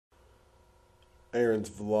Aaron's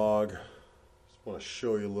vlog. Just want to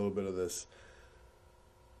show you a little bit of this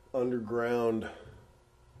underground.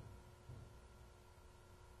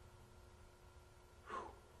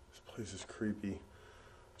 This place is creepy.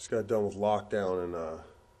 Just got done with lockdown and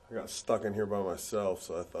I got stuck in here by myself,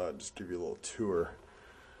 so I thought I'd just give you a little tour.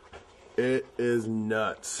 It is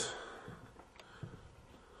nuts.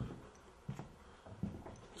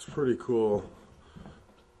 It's pretty cool.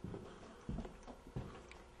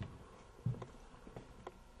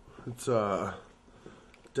 It's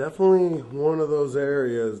definitely one of those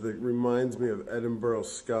areas that reminds me of Edinburgh,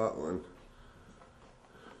 Scotland.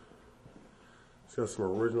 It's got some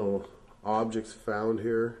original objects found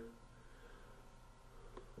here.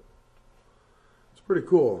 It's pretty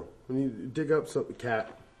cool. When you dig up some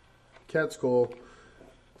cat skull,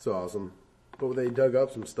 it's awesome. But they dug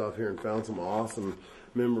up some stuff here and found some awesome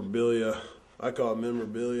memorabilia. I call it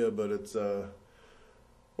memorabilia, but it's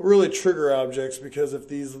really trigger objects, because if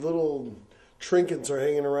these little trinkets are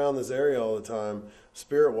hanging around this area all the time,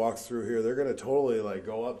 spirit walks through here, they're gonna totally like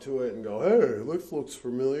go up to it and go, hey, looks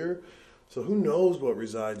familiar. So who knows what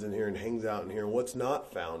resides in here and hangs out in here, and what's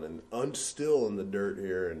not found and still in the dirt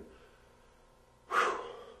here. And whew,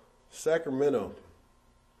 Sacramento,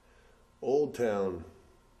 Old Town,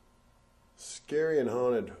 scary and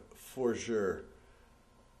haunted for sure.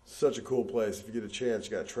 Such a cool place. If you get a chance,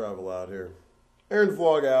 you gotta travel out here. Aaron's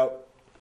vlog out.